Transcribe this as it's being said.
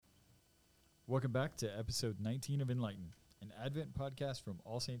Welcome back to episode 19 of Enlighten, an Advent podcast from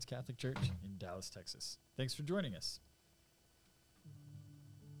All Saints Catholic Church in Dallas, Texas. Thanks for joining us.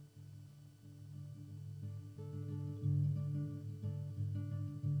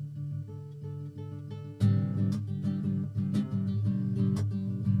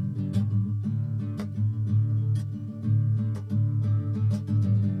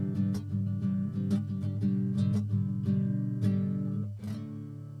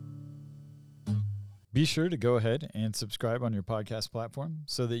 Be sure to go ahead and subscribe on your podcast platform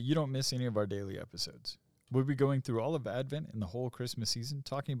so that you don't miss any of our daily episodes. We'll be going through all of Advent and the whole Christmas season,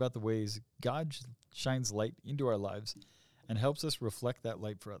 talking about the ways God shines light into our lives and helps us reflect that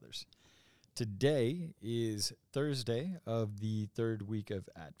light for others. Today is Thursday of the third week of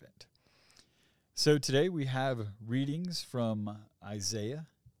Advent. So today we have readings from Isaiah,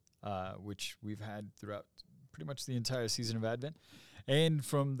 which we've had throughout pretty much the entire season of Advent, and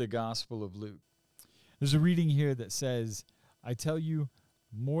from the Gospel of Luke. There's a reading here that says, I tell you,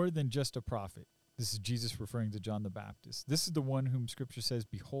 more than just a prophet. This is Jesus referring to John the Baptist. This is the one whom Scripture says,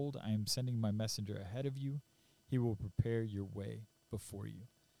 behold, I am sending my messenger ahead of you. He will prepare your way before you.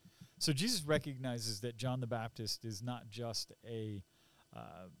 So Jesus recognizes that John the Baptist is not just a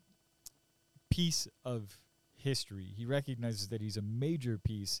piece of history. He recognizes that he's a major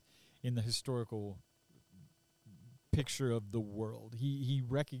piece in the historical picture of the world. He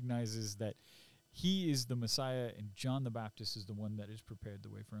recognizes that he is the Messiah, and John the Baptist is the one that has prepared the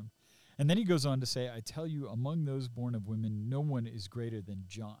way for him. And then he goes on to say, I tell you, among those born of women, no one is greater than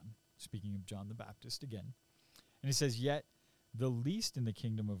John. Speaking of John the Baptist again. And he says, yet the least in the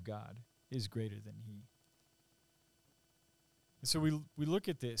kingdom of God is greater than he. And so we look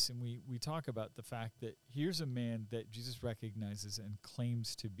at this and we talk about the fact that here's a man that Jesus recognizes and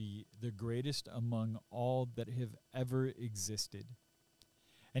claims to be the greatest among all that have ever existed.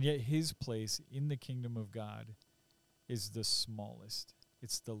 And yet his place in the kingdom of God is the smallest.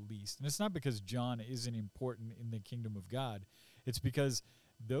 It's the least. And it's not because John isn't important in the kingdom of God. It's because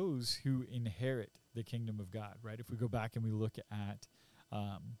those who inherit the kingdom of God, right? If we go back and we look at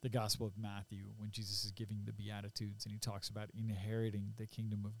the Gospel of Matthew, when Jesus is giving the Beatitudes and he talks about inheriting the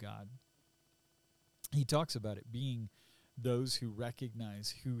kingdom of God, he talks about it being those who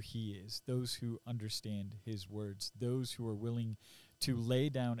recognize who he is, those who understand his words, those who are willing to lay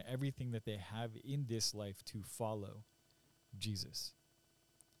down everything that they have in this life to follow Jesus.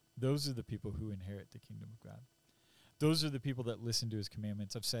 Those are the people who inherit the kingdom of God. Those are the people that listen to his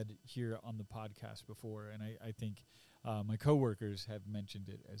commandments. I've said here on the podcast before, and I think my coworkers have mentioned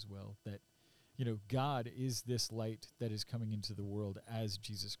it as well, that God is this light that is coming into the world as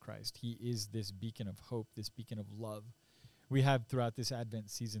Jesus Christ. He is this beacon of hope, this beacon of love. We have throughout this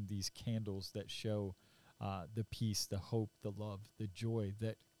Advent season these candles that show the peace, the hope, the love, the joy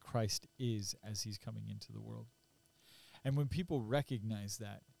that Christ is as he's coming into the world. And when people recognize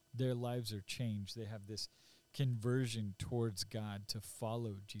that, their lives are changed. They have this conversion towards God to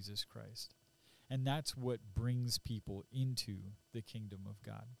follow Jesus Christ. And that's what brings people into the kingdom of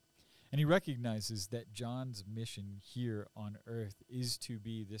God. And he recognizes that John's mission here on earth is to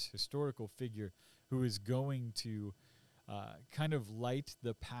be this historical figure who is going to kind of light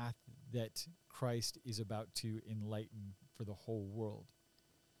the path that Christ is about to enlighten for the whole world.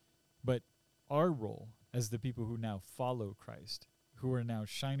 But our role as the people who now follow Christ, who are now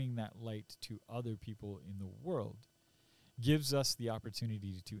shining that light to other people in the world, gives us the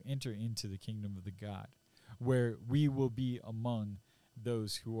opportunity to enter into the kingdom of the God, where we will be among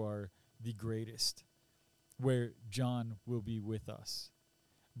those who are the greatest, where John will be with us.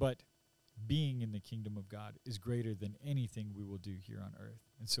 But being in the kingdom of God is greater than anything we will do here on earth.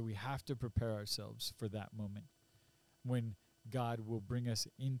 And so we have to prepare ourselves for that moment when God will bring us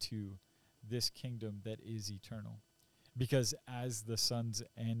into this kingdom that is eternal. Because as the sons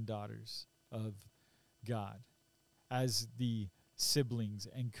and daughters of God, as the siblings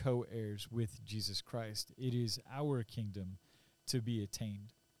and co-heirs with Jesus Christ, it is our kingdom to be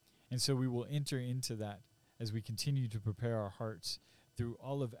attained. And so we will enter into that as we continue to prepare our hearts through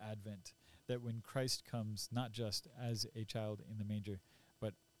all of Advent, that when Christ comes, not just as a child in the manger,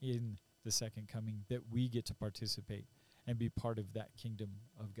 but in the second coming, that we get to participate and be part of that kingdom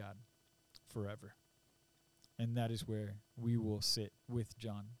of God forever. And that is where we will sit with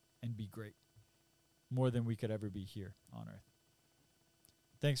John and be great, more than we could ever be here on earth.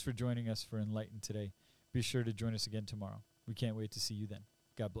 Thanks for joining us for Enlighten today. Be sure to join us again tomorrow. We can't wait to see you then.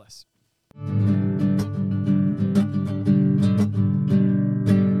 God bless.